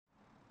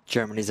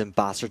Germany's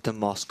ambassador to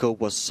Moscow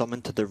was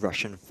summoned to the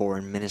Russian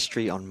Foreign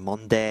Ministry on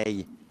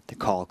Monday. The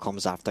call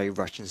comes after a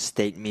Russian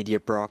state media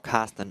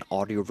broadcast an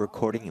audio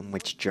recording in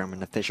which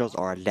German officials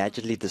are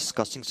allegedly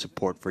discussing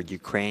support for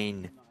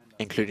Ukraine,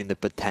 including the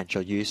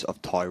potential use of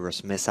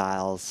Taurus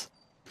missiles.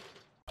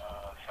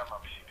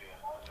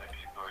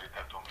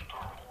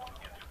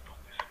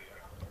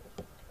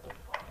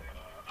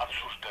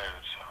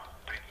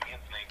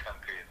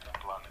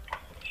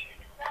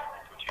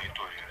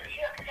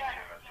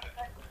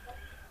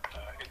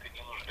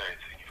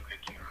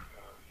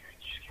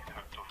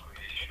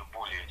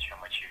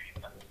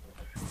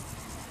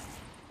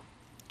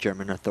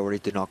 German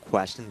authorities do not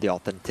question the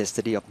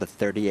authenticity of the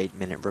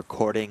 38-minute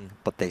recording,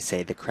 but they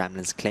say the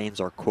Kremlin's claims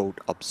are, quote,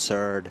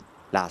 absurd.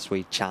 Last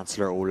week,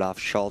 Chancellor Olaf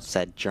Scholz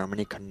said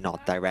Germany could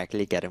not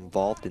directly get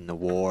involved in the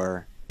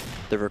war.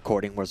 The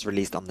recording was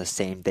released on the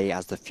same day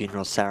as the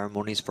funeral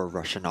ceremonies for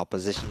Russian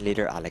opposition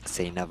leader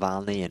Alexei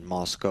Navalny in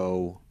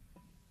Moscow.